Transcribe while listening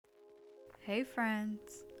Hey,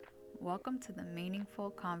 friends. Welcome to the Meaningful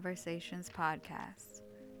Conversations podcast,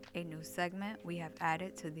 a new segment we have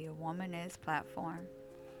added to the A Woman Is platform.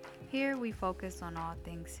 Here we focus on all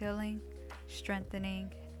things healing,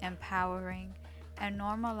 strengthening, empowering, and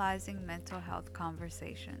normalizing mental health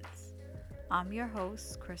conversations. I'm your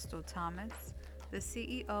host, Crystal Thomas, the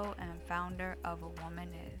CEO and founder of A Woman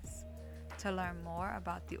Is. To learn more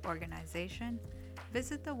about the organization,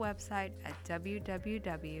 visit the website at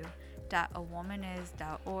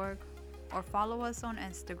www.awomanis.org or follow us on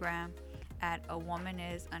Instagram at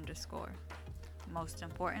awomanis_. Most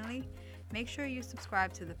importantly, make sure you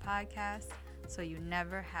subscribe to the podcast so you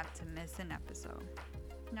never have to miss an episode.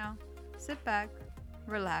 Now, sit back,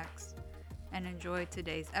 relax, and enjoy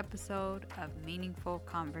today's episode of Meaningful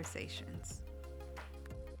Conversations.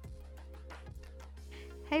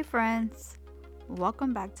 Hey, friends.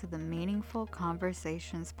 Welcome back to the Meaningful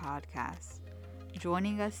Conversations podcast.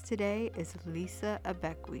 Joining us today is Lisa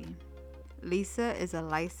Abekwe. Lisa is a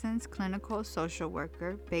licensed clinical social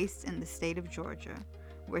worker based in the state of Georgia,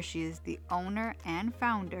 where she is the owner and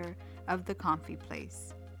founder of The Comfy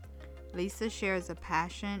Place. Lisa shares a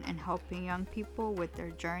passion in helping young people with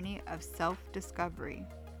their journey of self-discovery.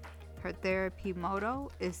 Her therapy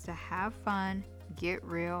motto is to have fun, get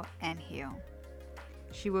real, and heal.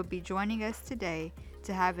 She will be joining us today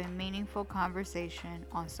to have a meaningful conversation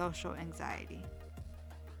on social anxiety.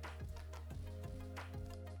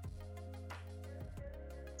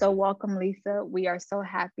 So, welcome, Lisa. We are so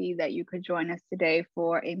happy that you could join us today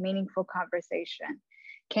for a meaningful conversation.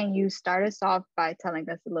 Can you start us off by telling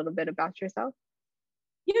us a little bit about yourself?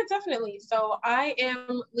 Yeah, definitely. So I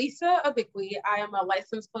am Lisa Abekwe. I am a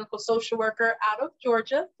licensed clinical social worker out of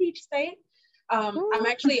Georgia, Peach State. I'm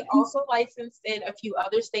actually also licensed in a few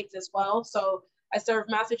other states as well. So I serve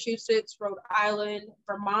Massachusetts, Rhode Island,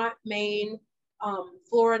 Vermont, Maine,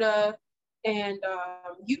 Florida, and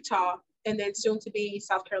Utah, and then soon to be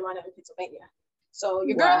South Carolina and Pennsylvania. So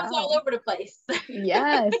your girl is all over the place.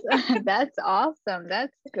 Yes, that's awesome.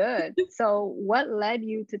 That's good. So, what led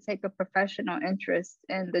you to take a professional interest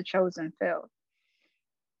in the chosen field?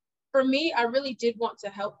 For me, I really did want to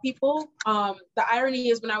help people. The irony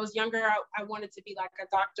is when I was younger, I wanted to be like a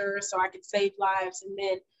doctor so I could save lives. And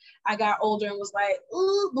then I got older and was like,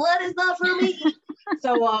 ooh, blood is not for me.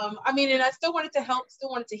 So, and I still wanted to help,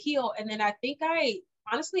 still wanted to heal. And then I think I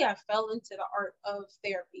fell into the art of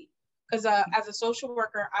therapy because as a social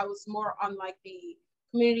worker, I was more on like the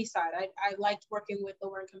community side. I liked working with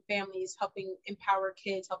lower income families, helping empower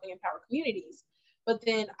kids, helping empower communities. But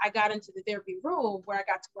then I got into the therapy room where I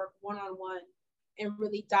got to work one-on-one and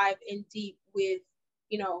really dive in deep with,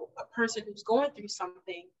 a person who's going through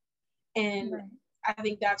something. And right. I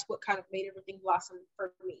think that's what kind of made everything blossom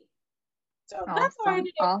for me. So awesome. That's how I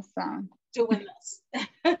ended up doing this.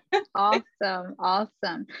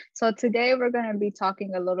 Awesome. So today we're going to be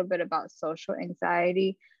talking a little bit about social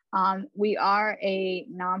anxiety. We are a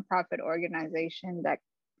nonprofit organization that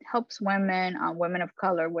helps women of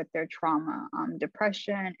color with their trauma,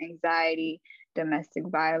 depression, anxiety, domestic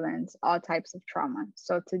violence, all types of trauma.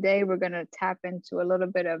 So today we're going to tap into a little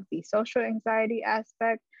bit of the social anxiety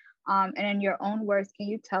aspect. And in your own words, can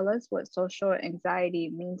you tell us what social anxiety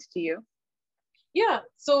means to you? Yeah,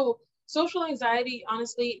 so social anxiety,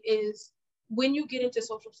 honestly, is when you get into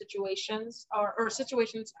social situations or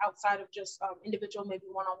situations outside of just individual, maybe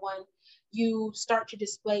one-on-one, you start to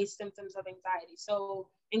display symptoms of anxiety. So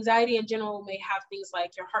anxiety in general may have things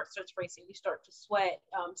like your heart starts racing, you start to sweat,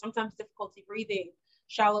 sometimes difficulty breathing,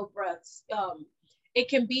 shallow breaths. It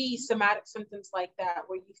can be somatic symptoms like that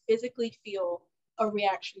where you physically feel a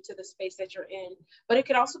reaction to the space that you're in, but it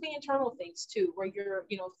could also be internal things too, where you're,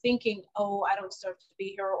 thinking, oh, I don't deserve to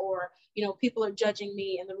be here, or, people are judging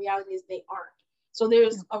me, and the reality is they aren't. So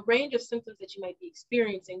there's a range of symptoms that you might be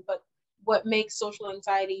experiencing, but what makes social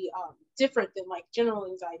anxiety different than like general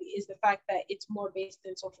anxiety is the fact that it's more based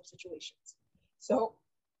in social situations. So,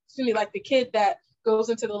 excuse me, like the kid that goes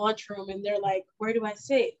into the lunchroom and they're like, where do I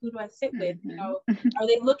sit? Who do I sit with? Are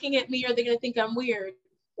they looking at me? Are they going to think I'm weird?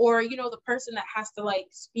 Or, the person that has to like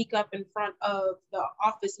speak up in front of the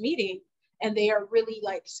office meeting and they are really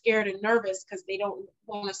like scared and nervous because they don't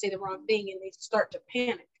want to say the wrong thing and they start to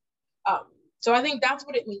panic. So I think that's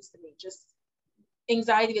what it means to me, just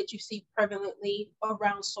anxiety that you see prevalently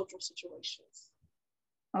around social situations.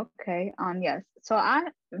 Okay. Yes. So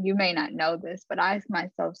you may not know this, but I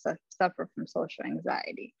myself suffer from social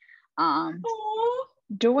anxiety.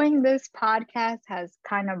 Doing this podcast has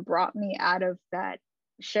kind of brought me out of that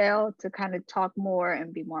shell to kind of talk more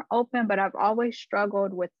and be more open, but I've always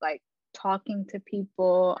struggled with like talking to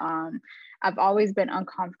people. I've always been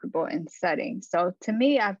uncomfortable in settings. So to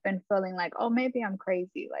me, I've been feeling like, oh, maybe I'm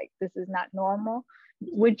crazy. Like this is not normal.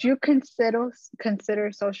 Would you consider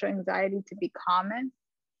social anxiety to be common?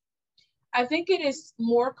 I think it is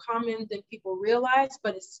more common than people realize,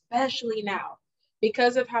 but especially now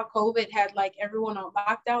because of how COVID had like everyone on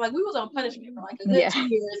lockdown. Like we was on punishment for like a good 2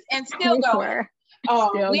 years and still We going. were.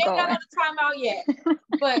 We ain't got no timeout yet.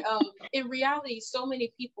 But in reality, so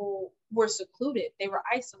many people were secluded. They were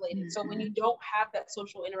isolated. So when you don't have that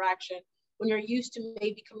social interaction, when you're used to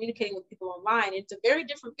maybe communicating with people online, it's a very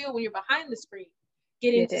different feel when you're behind the screen,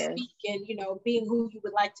 getting to speak and, you know, being who you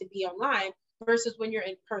would like to be online versus when you're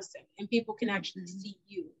in person and people can actually see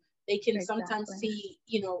you. They can sometimes see,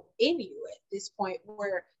 you know, in you at this point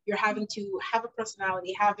where you're having to have a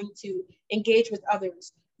personality, having to engage with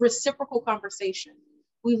others, reciprocal conversation.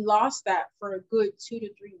 We lost that for a good 2 to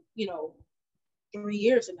 3, 3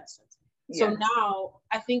 years in that sense. So now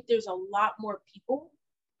I think there's a lot more people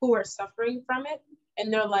who are suffering from it.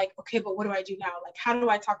 And they're like, okay, but what do I do now? Like, how do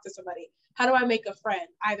I talk to somebody? How do I make a friend?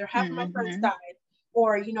 Either half of my friends died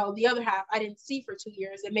or, you know, the other half I didn't see for 2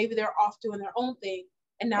 years and maybe they're off doing their own thing.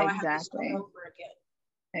 And now I have to start over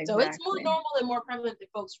again. So it's more normal and more prevalent than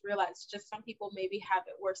folks realize. Just some people maybe have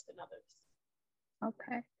it worse than others.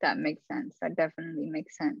 Okay, that makes sense. That definitely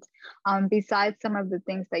makes sense. Besides some of the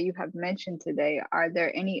things that you have mentioned today, are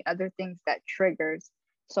there any other things that triggers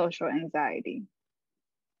social anxiety?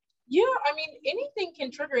 Yeah, I mean, anything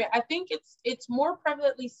can trigger it. I think it's more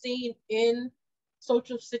prevalently seen in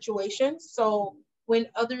social situations. So when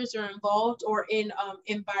others are involved or in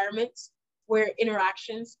environments where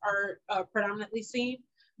interactions are predominantly seen.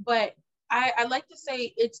 But I like to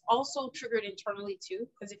say it's also triggered internally too,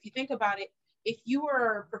 because if you think about it, if you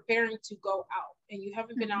are preparing to go out and you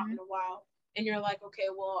haven't been out in a while and you're like, okay,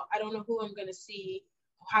 well, I don't know who I'm going to see.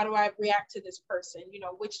 How do I react to this person? You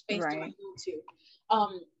know, which space do I go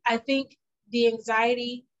to? I think the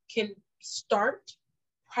anxiety can start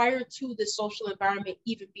prior to the social environment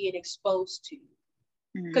even being exposed to.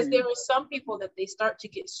 Because there are some people that they start to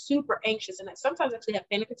get super anxious and that sometimes actually have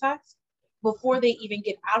panic attacks before they even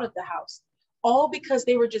get out of the house, all because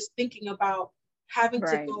they were just thinking about having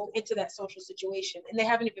to go into that social situation and they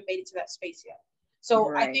haven't even made it to that space yet.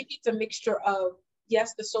 So I think it's a mixture of,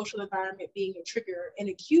 yes, the social environment being a trigger and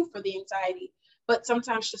a cue for the anxiety, but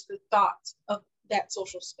sometimes just the thought of that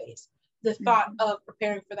social space, the thought of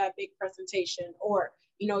preparing for that big presentation or,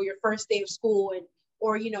 you know, your first day of school and,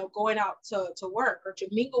 or, you know, going out to work or to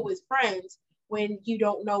mingle with friends when you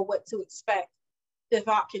don't know what to expect. The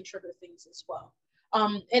thought can trigger things as well.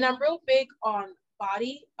 And I'm real big on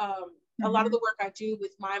body. A lot of the work I do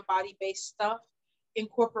with mind body based stuff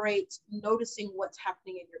incorporates noticing what's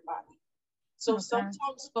happening in your body. So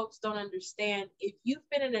sometimes folks don't understand if you've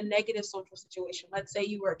been in a negative social situation, let's say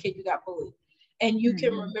you were a kid, you got bullied, and you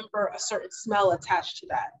can remember a certain smell attached to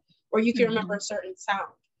that, or you can remember a certain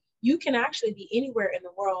sound. You can actually be anywhere in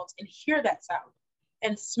the world and hear that sound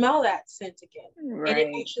and smell that scent again. And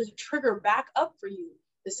it actually trigger back up for you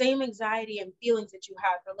the same anxiety and feelings that you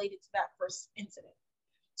had related to that first incident.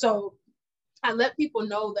 So I let people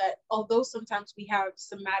know that although sometimes we have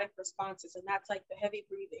somatic responses, and that's like the heavy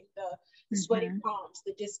breathing, the sweaty palms,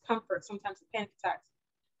 the discomfort, sometimes the panic attacks,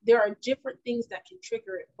 there are different things that can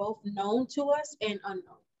trigger it, both known to us and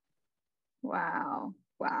unknown. Wow.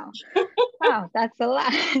 Wow. That's a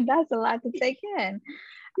lot. That's a lot to take in.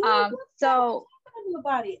 So in the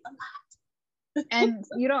body, a lot. And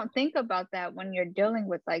you don't think about that when you're dealing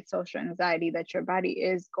with like social anxiety, that your body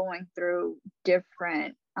is going through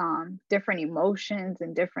different emotions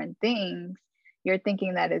and different things. You're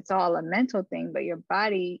thinking that it's all a mental thing, but your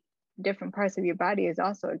body, different parts of your body is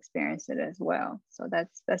also experiencing it as well. So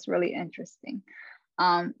that's really interesting.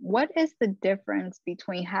 What is the difference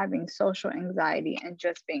between having social anxiety and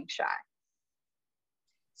just being shy?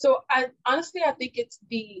 So I think it's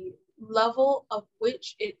the level of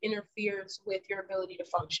which it interferes with your ability to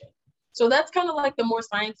function. So that's kind of like the more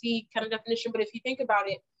sciencey kind of definition. But if you think about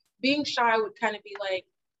it, being shy would kind of be like,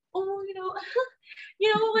 oh,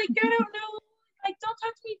 like, I don't know, like, don't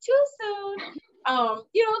talk to me too soon.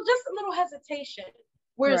 Just a little hesitation.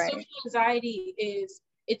 Whereas social anxiety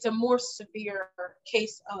it's a more severe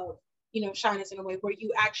case of, shyness in a way where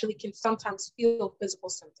you actually can sometimes feel physical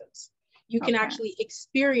symptoms. You can actually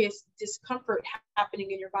experience discomfort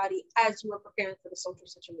happening in your body as you are preparing for the social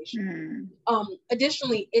situation.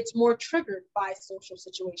 Additionally, it's more triggered by social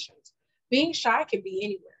situations. Being shy can be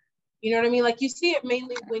anywhere. You know what I mean? Like you see it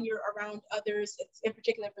mainly when you're around others, in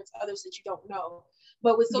particular if it's others that you don't know.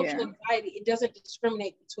 But with social anxiety, it doesn't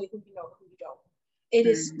discriminate between who you know and who you don't. It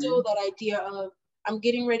is still that idea of I'm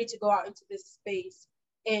getting ready to go out into this space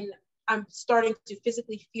and I'm starting to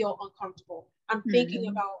physically feel uncomfortable. I'm thinking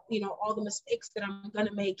about, all the mistakes that I'm going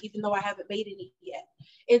to make, even though I haven't made any yet.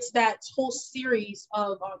 It's that whole series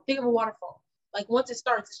of, think of a waterfall. Like once it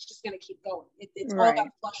starts, it's just going to keep going. It's all got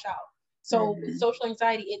to flush out. So with social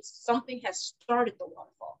anxiety, it's something has started the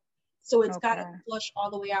waterfall. So it's got to flush all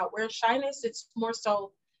the way out. Where shyness, it's more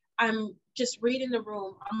so, I'm just reading the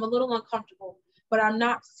room. I'm a little uncomfortable, but I'm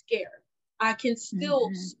not scared. I can still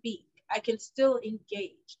speak. I can still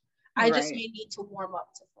engage. I just may need to warm up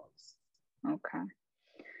to folks.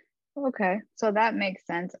 Okay. So that makes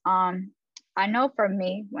sense. I know for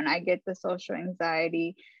me, when I get the social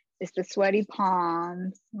anxiety, it's the sweaty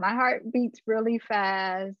palms. My heart beats really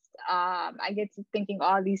fast. I get to thinking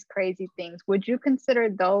all these crazy things. Would you consider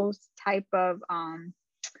those type of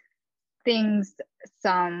things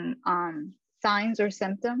some signs or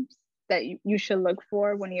symptoms that you should look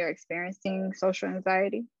for when you're experiencing social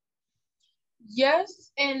anxiety?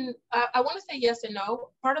 Yes, and I want to say yes and no.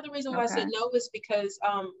 Part of the reason why I say no is because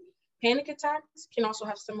panic attacks can also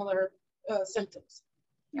have similar symptoms.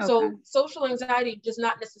 So social anxiety does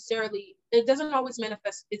not necessarily, it doesn't always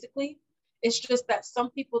manifest physically. It's just that some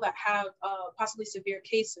people that have possibly severe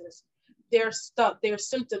cases, their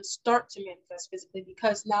symptoms start to manifest physically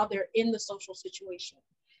because now they're in the social situation.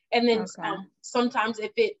 And then sometimes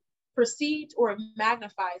if it proceeds or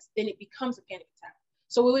magnifies, then it becomes a panic attack.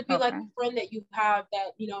 So it would be like a friend that you have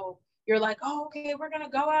that, you're like, oh, okay, we're going to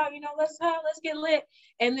go out, let's get lit.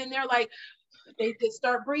 And then they're like, they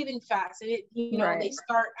start breathing fast and they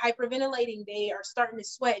start hyperventilating. They are starting to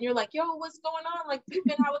sweat. And you're like, yo, what's going on? Like, you've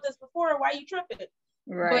been out with us before. Why are you tripping?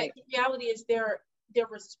 But the reality is their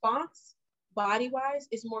response body-wise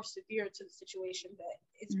is more severe to the situation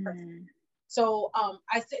that is present. So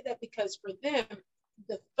I say that because for them,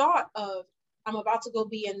 the thought of, I'm about to go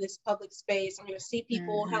be in this public space. I'm going to see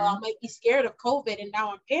people. Hell, I might be scared of COVID, and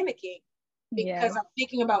now I'm panicking because I'm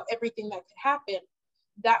thinking about everything that could happen.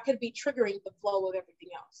 That could be triggering the flow of everything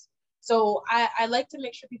else. So I like to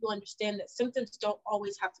make sure people understand that symptoms don't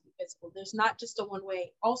always have to be physical. There's not just a one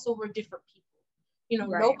way. Also, we're different people.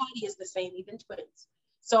 Nobody is the same, even twins.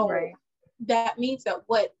 So that means that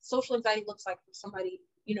what social anxiety looks like for somebody,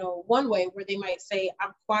 one way where they might say,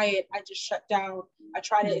 I'm quiet, I just shut down, I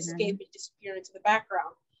try to escape and disappear into the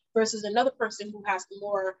background, versus another person who has the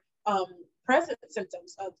more present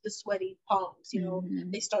symptoms of the sweaty palms.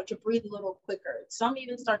 They start to breathe a little quicker. Some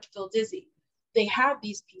even start to feel dizzy. They have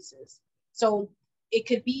these pieces. So it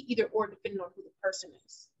could be either or depending on who the person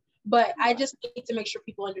is. But I just need to make sure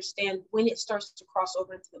people understand when it starts to cross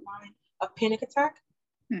over into the line of panic attack,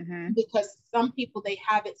 because some people, they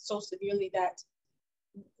have it so severely that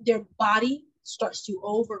their body starts to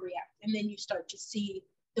overreact. And then you start to see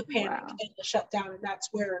the panic and the shutdown. And that's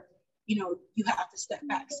where, you have to step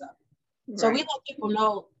back some. So we let people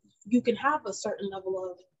know you can have a certain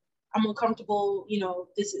level of, I'm uncomfortable,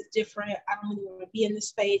 this is different. I don't really want to be in this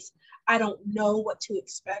space. I don't know what to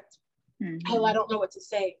expect. Hell, I don't know what to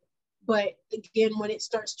say. But again, when it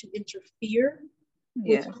starts to interfere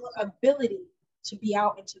with your ability to be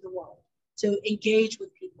out into the world, to engage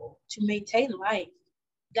with people, to maintain life,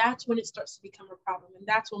 that's when it starts to become a problem. And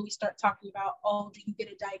that's when we start talking about, oh, do you get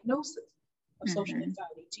a diagnosis of social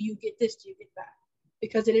anxiety? Do you get this? Do you get that?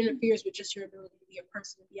 Because it interferes with just your ability to be a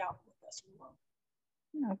person, to be out with us in the world.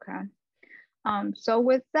 Okay. So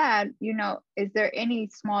with that, is there any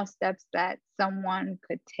small steps that someone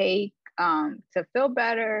could take to feel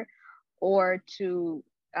better or to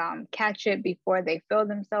catch it before they feel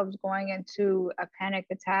themselves going into a panic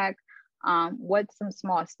attack? What's some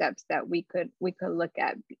small steps that we could look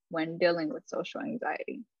at when dealing with social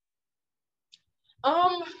anxiety?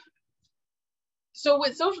 So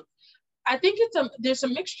with social, I think there's a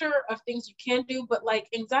mixture of things you can do, but like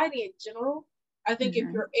anxiety in general, I think if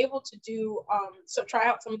you're able to do, so try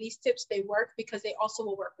out some of these tips, they work because they also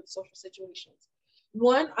will work with social situations.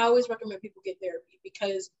 One, I always recommend people get therapy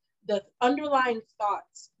because the underlying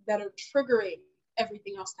thoughts that are triggering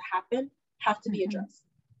everything else to happen have to be addressed.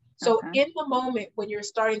 So in the moment when you're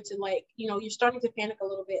starting to you're starting to panic a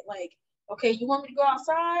little bit, like, okay, you want me to go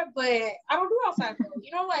outside, but I don't do outside though,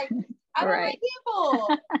 I don't like people,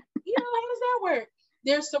 how does that work?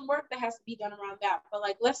 There's some work that has to be done around that. But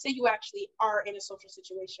like, let's say you actually are in a social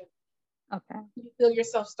situation. You feel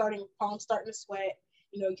yourself palms starting to sweat,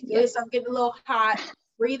 you feel yourself getting a little hot,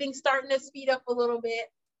 breathing starting to speed up a little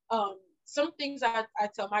bit. Some things I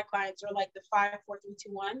tell my clients are like the 5, 4, 3, 2,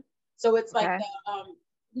 1. So it's like the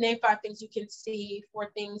name 5 things you can see,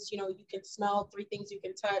 4 things you can smell, 3 things you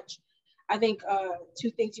can touch. I think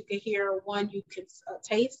two things you can hear. One, you can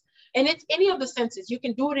taste, and it's any of the senses. You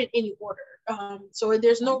can do it in any order. So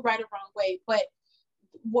there's no right or wrong way. But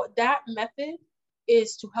what that method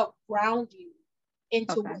is to help ground you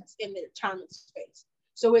into what's in the time and space.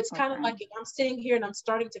 So it's kind of like if I'm sitting here and I'm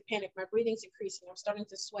starting to panic, my breathing's increasing, I'm starting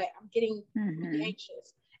to sweat, I'm getting really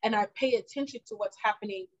anxious, and I pay attention to what's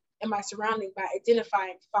happening in my surrounding by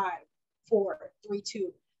identifying 5, 4, 3,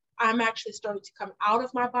 2. I'm actually starting to come out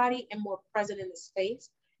of my body and more present in the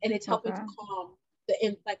space, and it's helping to calm the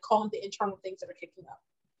internal things that are kicking up.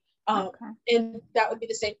 And that would be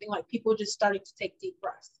the same thing, like people just starting to take deep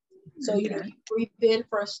breaths. So you breathe in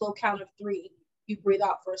for a slow count of 3, you breathe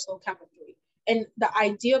out for a slow count of 3. And the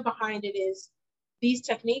idea behind it is these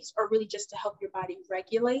techniques are really just to help your body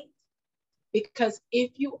regulate, because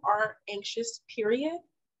if you are anxious, period,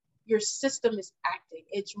 your system is acting,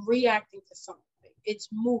 it's reacting to something, it's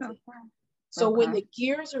moving. So when the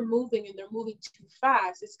gears are moving and they're moving too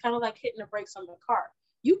fast, it's kind of like hitting the brakes on the car.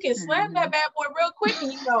 You can slam that bad boy real quick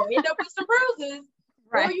and end up with some bruises,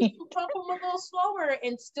 or you can pump them a little slower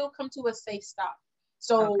and still come to a safe stop.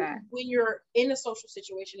 So when you're in a social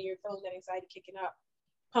situation and you're feeling that anxiety kicking up,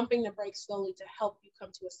 pumping the brakes slowly to help you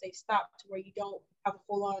come to a safe stop to where you don't have a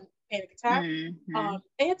full-on panic attack,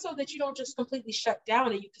 and so that you don't just completely shut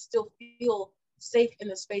down and you can still feel safe in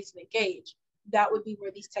the space and engage. That would be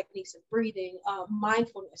where these techniques of breathing,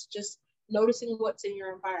 mindfulness, just noticing what's in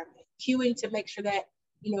your environment, cueing to make sure that,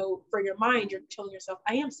 for your mind, you're telling yourself,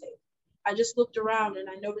 I am safe. I just looked around and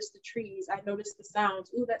I noticed the trees. I noticed the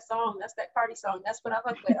sounds. Ooh, that song, that's that Cardi song. That's what I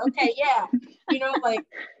like with. Okay, yeah. Like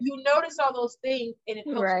you notice all those things and it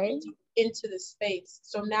helps you into the space.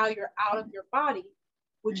 So now you're out of your body,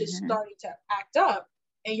 which is starting to act up,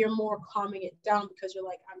 and you're more calming it down because you're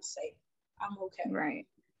like, I'm safe. I'm okay. Right.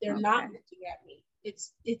 They're not looking at me.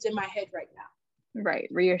 It's in my head right now. Right.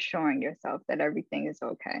 Reassuring yourself that everything is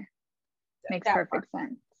okay. Makes perfect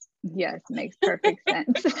sense. Yes, makes perfect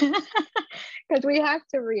sense. Because we have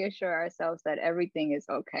to reassure ourselves that everything is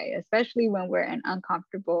okay, especially when we're in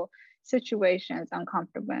uncomfortable situations,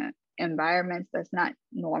 uncomfortable environments that's not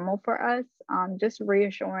normal for us. Just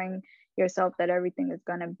reassuring yourself that everything is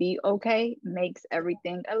going to be okay makes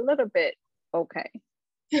everything a little bit okay.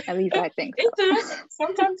 At least I think so. It does.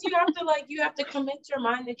 Sometimes you have to convince your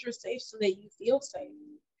mind that you're safe so that you feel safe.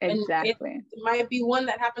 Exactly. And it might be one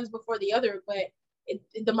that happens before the other, but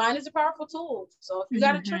the mind is a powerful tool. So if you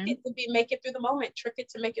got to trick it to make it through the moment, trick it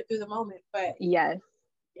to make it through the moment. But yes,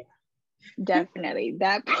 definitely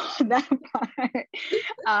that part.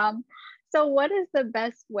 So what is the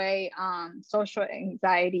best way social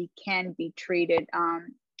anxiety can be treated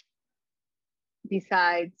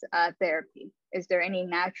besides therapy? Is there any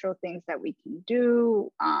natural things that we can do?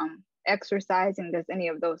 Exercising, does any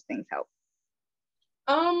of those things help?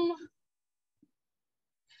 I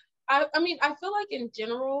mean, I feel like in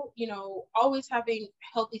general, always having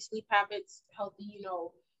healthy sleep habits, healthy,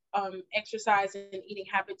 exercise and eating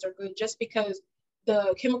habits are good, just because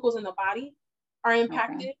the chemicals in the body are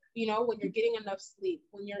impacted. When you're getting enough sleep,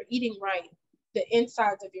 when you're eating right, the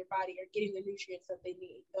insides of your body are getting the nutrients that they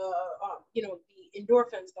need. The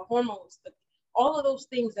endorphins, the hormones, all of those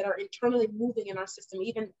things that are internally moving in our system,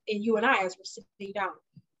 even in you and I, as we're sitting down,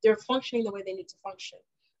 they're functioning the way they need to function.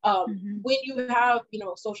 When you have,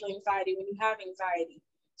 social anxiety, when you have anxiety,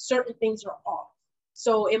 certain things are off.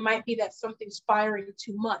 So it might be that something's firing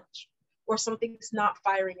too much or something's not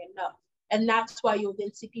firing enough. And that's why you'll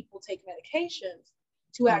then see people take medications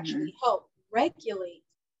to actually help regulate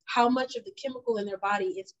how much of the chemical in their body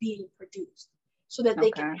is being produced so that they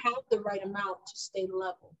can have the right amount to stay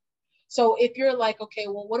level. So if you're like, okay,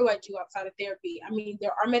 well, what do I do outside of therapy? I mean,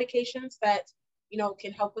 there are medications that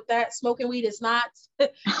can help with that. Smoking weed is not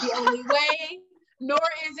the only way, nor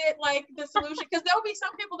is it like the solution. Because there'll be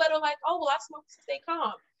some people that are like, oh, well, I smoke to stay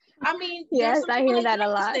calm. I mean, yes, I hear that a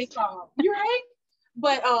lot. Stay calm. You're right.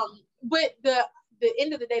 But the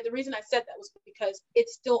end of the day, the reason I said that was because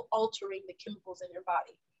it's still altering the chemicals in your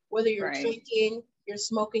body. Whether you're drinking, you're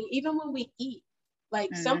smoking, even when we eat.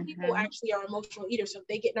 Like some people actually are emotional eaters. So if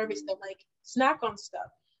they get nervous, they'll like snack on stuff.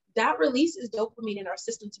 That releases dopamine in our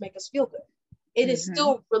system to make us feel good. It is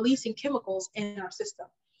still releasing chemicals in our system.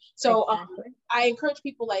 So I encourage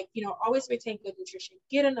people always maintain good nutrition,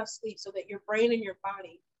 get enough sleep so that your brain and your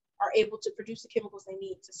body are able to produce the chemicals they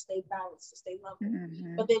need to stay balanced, to stay level.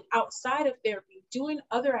 But then outside of therapy, doing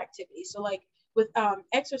other activities. So like with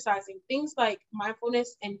exercising, things like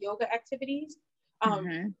mindfulness and yoga activities.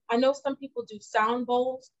 I know some people do sound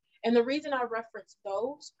bowls. And the reason I reference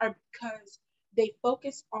those are because they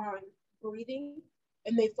focus on breathing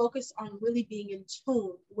and they focus on really being in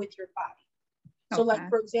tune with your body. So like,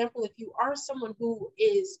 for example, if you are someone who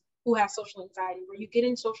has social anxiety, where you get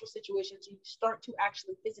in social situations, you start to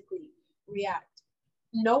actually physically react,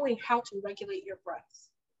 knowing how to regulate your breaths,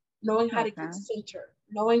 knowing how to get centered,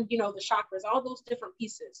 knowing, the chakras, all those different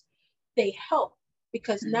pieces, they help,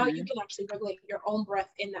 because now you can actually regulate your own breath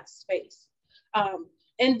in that space.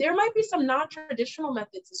 And there might be some non-traditional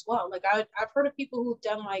methods as well. Like I've heard of people who've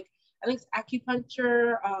done, like, I think it's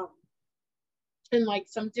acupuncture, and like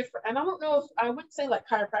some different, and I don't know if I wouldn't say like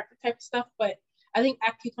chiropractic type of stuff, but I think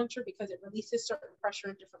acupuncture, because it releases certain pressure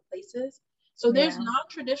in different places. So there's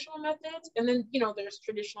non-traditional methods, and then, there's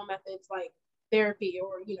traditional methods like therapy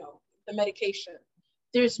or, the medication.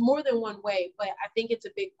 There's more than one way, but I think it's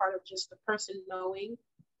a big part of just the person knowing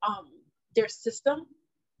their system,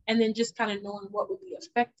 and then just kind of knowing what would be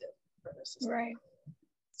effective for their system. Right.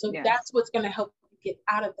 So that's what's going to help you get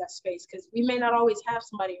out of that space, because we may not always have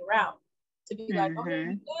somebody around to be like, okay,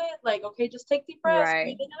 you good? Like, okay, just take deep breaths,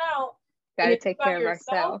 breathe in and out. Gotta take care of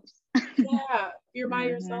ourselves. Yeah, if you're by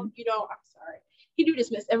yourself, I'm sorry. He do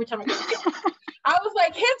this mess every time I get to I was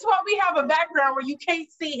like, hence why we have a background where you can't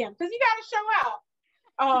see him, because you got to show out.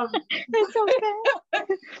 It's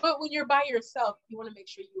okay. But when you're by yourself, you want to make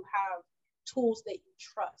sure you have tools that you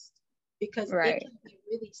trust, because it can be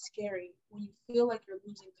really scary when you feel like you're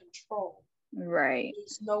losing control. Right.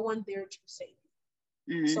 There's no one there to save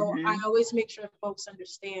you. So I always make sure folks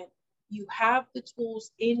understand you have the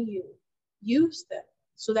tools in you. Use them,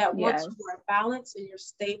 so that once you are balanced and you're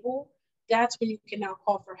stable, that's when you can now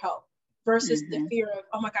call for help, versus the fear of,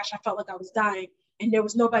 oh my gosh, I felt like I was dying and there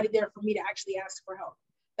was nobody there for me to actually ask for help.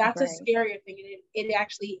 That's a scarier thing, and it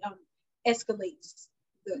actually escalates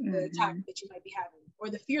the attack that you might be having, or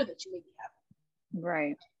the fear that you may be having.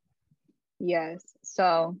 Right. Yes.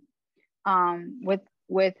 So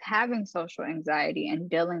with having social anxiety and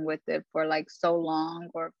dealing with it for like so long,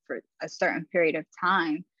 or for a certain period of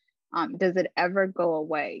time, does it ever go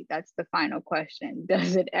away? That's the final question.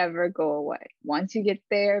 Does it ever go away? Once you get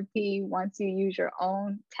therapy, once you use your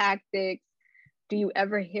own tactics, do you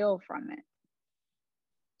ever heal from it?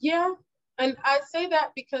 Yeah. And I say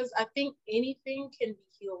that because I think anything can be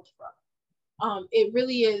healed from. It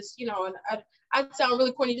really is, and I'd sound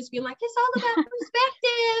really corny just being like, it's all about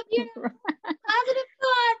perspective, positive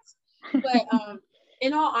thoughts. But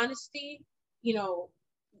in all honesty,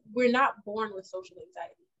 we're not born with social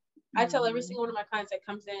anxiety. I tell every single one of my clients that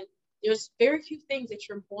comes in, there's very few things that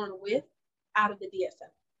you're born with out of the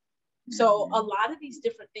DSM. So a lot of these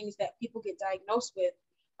different things that people get diagnosed with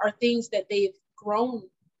are things that they've grown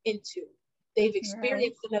into. They've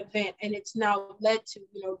experienced an event, and it's now led to,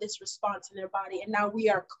 this response in their body. And now we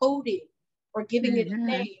are coding or giving it a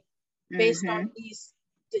name based on these,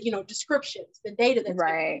 descriptions, the data that's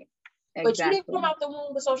right. Exactly. But you didn't come out the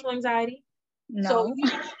womb with social anxiety. No. So you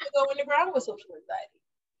have to go in the ground with social anxiety.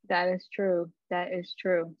 That is true. That is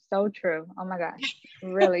true. So true. Oh my gosh.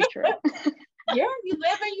 Really true. Yeah, you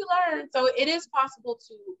live and you learn. So it is possible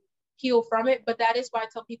to heal from it. But that is why I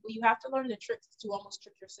tell people you have to learn the tricks to almost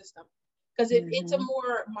trick your system. Because if it's a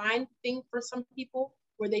more mind thing for some people,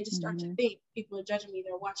 where they just start to think, people are judging me,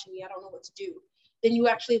 they're watching me, I don't know what to do, then you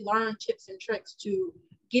actually learn tips and tricks to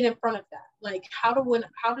get in front of that. Like, how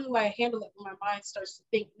do I handle it when my mind starts to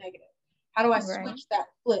think negative? How do I switch that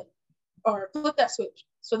flip that switch,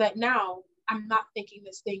 so that now I'm not thinking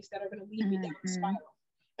these things that are going to lead me down the spiral?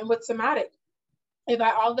 And with somatic, if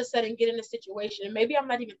I all of a sudden get in a situation, and maybe I'm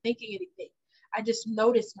not even thinking anything, I just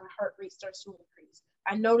notice my heart rate starts to increase.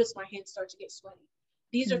 I notice my hands start to get sweaty.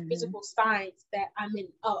 These are physical signs that I'm in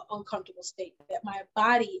an uncomfortable state, that my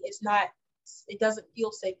body is not, it doesn't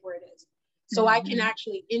feel safe where it is. So I can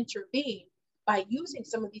actually intervene by using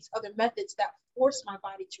some of these other methods that force my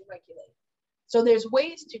body to regulate. So there's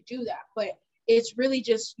ways to do that, but it's really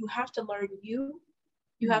just, you have to learn you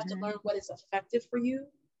have to learn what is effective for you,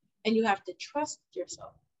 and you have to trust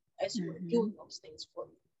yourself as you are doing those things for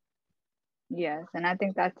you. Yes, and I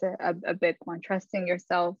think that's a big one, trusting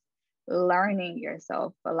yourself, learning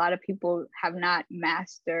yourself. A lot of people have not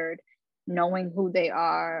mastered knowing who they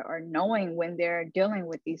are, or knowing when they're dealing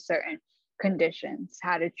with these certain conditions,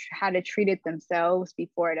 how to treat it themselves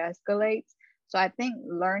before it escalates. So I think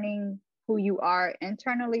learning who you are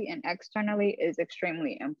internally and externally is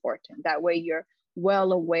extremely important. That way you're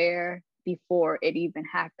well aware before it even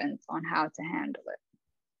happens on how to handle it.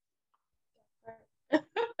 I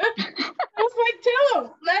was like, tell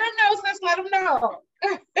him, let him know, sis, let him know.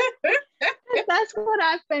 That's what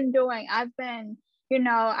I've been doing. I've been,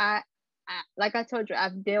 I like I told you,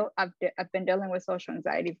 I've been dealing with social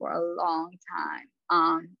anxiety for a long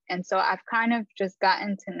And so I've kind of just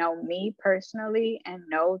gotten to know me personally and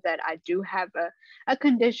know that I do have a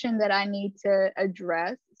condition that I need to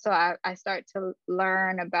address. So I start to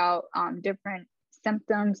learn about different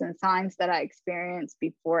symptoms and signs that I experience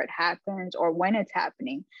before it happens or when it's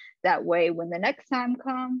happening. That way, when the next time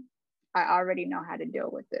comes, I already know how to deal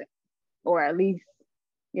with it, or at least,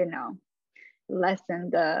 you know,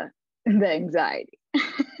 lessen the anxiety.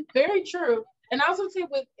 Very true. And I also say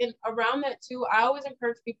around that too, I always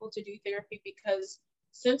encourage people to do therapy because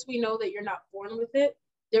since we know that you're not born with it,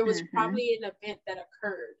 there was probably an event that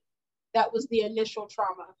occurred that was the initial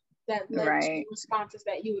trauma that led to responses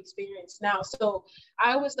that you experience now. So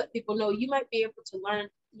I always let people know you might be able to learn,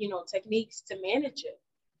 techniques to manage it.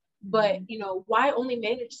 But, why only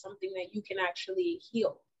manage something that you can actually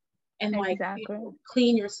heal and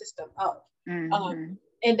clean your system up?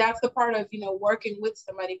 And that's the part of, working with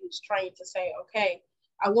somebody who's trained to say, okay,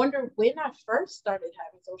 I wonder when I first started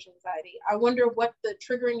having social anxiety. I wonder what the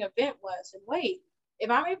triggering event was. And wait,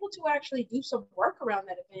 if I'm able to actually do some work around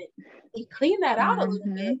that event and clean that out a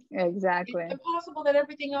little bit, it's possible that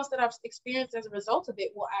everything else that I've experienced as a result of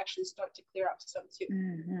it will actually start to clear up some too.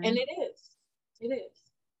 And it is.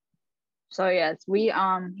 So yes, we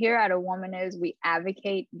here at A Woman Is, we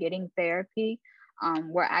advocate getting therapy.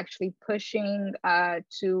 We're actually pushing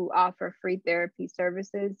to offer free therapy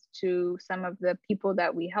services to some of the people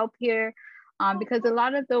that we help here, because a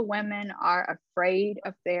lot of the women are afraid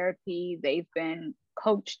of therapy. They've been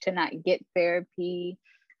coached to not get therapy,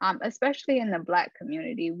 especially in the Black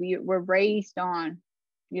community. We're raised on,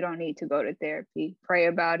 you don't need to go to therapy, pray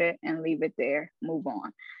about it and leave it there, move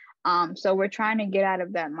on. So we're trying to get out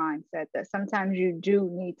of that mindset that sometimes you do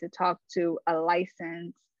need to talk to a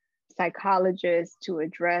licensed psychologist to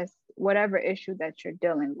address whatever issue that you're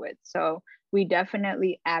dealing with. So we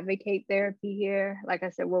definitely advocate therapy here. Like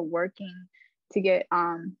I said, we're working to get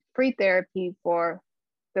free therapy for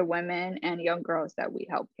the women and young girls that we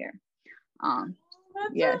help here.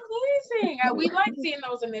 That's amazing. We like seeing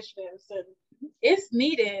those initiatives, and it's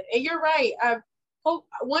needed. And you're right. I hope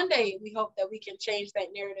one day we hope that we can change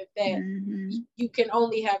that narrative that you can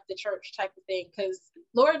only have the church type of thing, because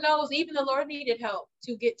Lord knows even the Lord needed help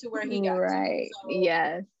to get to where he got to. So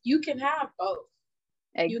yes, you can have both.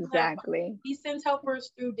 Exactly. He sends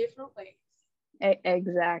helpers through different ways.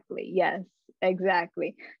 Exactly. Yes,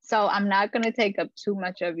 exactly. So I'm not going to take up too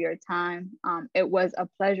much of your time. It was a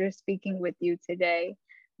pleasure speaking with you today,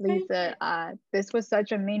 Lisa. This was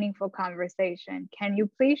such a meaningful conversation. Can you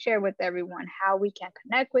please share with everyone how we can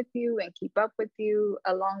connect with you and keep up with you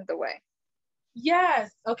along the way?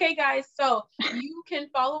 Yes. Okay, guys. So you can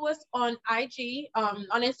follow us on IG. On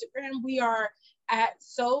Instagram, we are at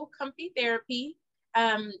So Comfy Therapy.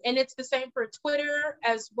 And it's the same for Twitter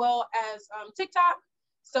as well as TikTok,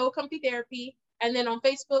 So Comfy Therapy. And then on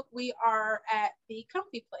Facebook, we are at The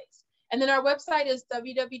Comfy Place. And then our website is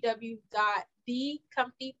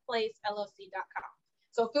www.thecomfyplacellc.com.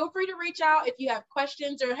 So feel free to reach out if you have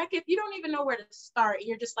questions, or heck, if you don't even know where to start and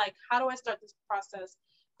you're just like, how do I start this process?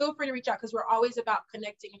 Feel free to reach out, because we're always about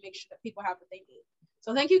connecting and make sure that people have what they need.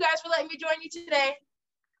 So thank you guys for letting me join you today.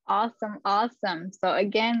 Awesome. So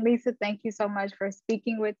again, Lisa, thank you so much for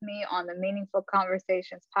speaking with me on the Meaningful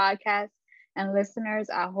Conversations podcast. And listeners,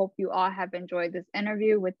 I hope you all have enjoyed this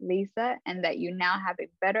interview with Lisa and that you now have a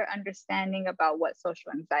better understanding about what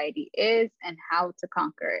social anxiety is and how to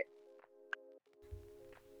conquer it.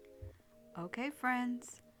 Okay,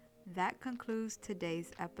 friends, that concludes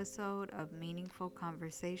today's episode of Meaningful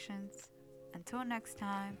Conversations. Until next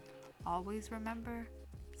time, always remember,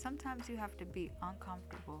 sometimes you have to be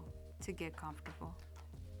uncomfortable to get comfortable.